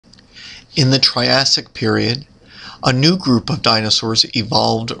In the Triassic period, a new group of dinosaurs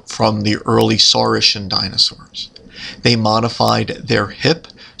evolved from the early Saurischian dinosaurs. They modified their hip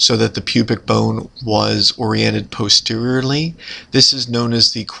so that the pubic bone was oriented posteriorly. This is known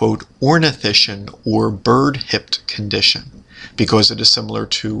as the, quote, ornithischian or bird-hipped condition, because it is similar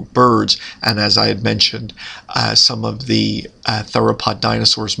to birds, and as I had mentioned, some of the theropod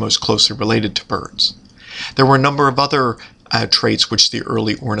dinosaurs most closely related to birds. There were a number of other traits which the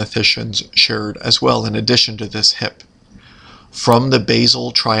early ornithischians shared as well, in addition to this hip. From the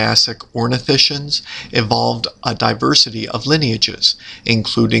basal Triassic ornithischians evolved a diversity of lineages,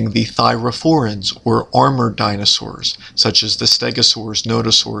 including the thyrophorans or armored dinosaurs, such as the stegosaurs,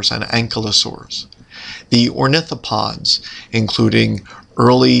 nodosaurs, and ankylosaurs. The ornithopods, including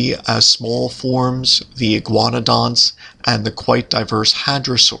early small forms, the iguanodonts, and the quite diverse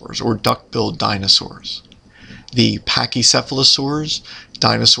hadrosaurs or duck-billed dinosaurs. The pachycephalosaurs,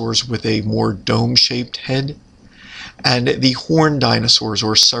 dinosaurs with a more dome-shaped head, and the horned dinosaurs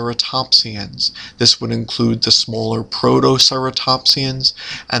or ceratopsians. This would include the smaller protoceratopsians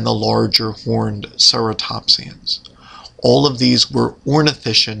and the larger horned ceratopsians. All of these were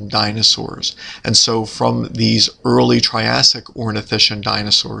ornithischian dinosaurs, and so from these early Triassic ornithischian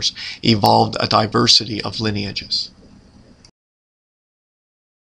dinosaurs evolved a diversity of lineages.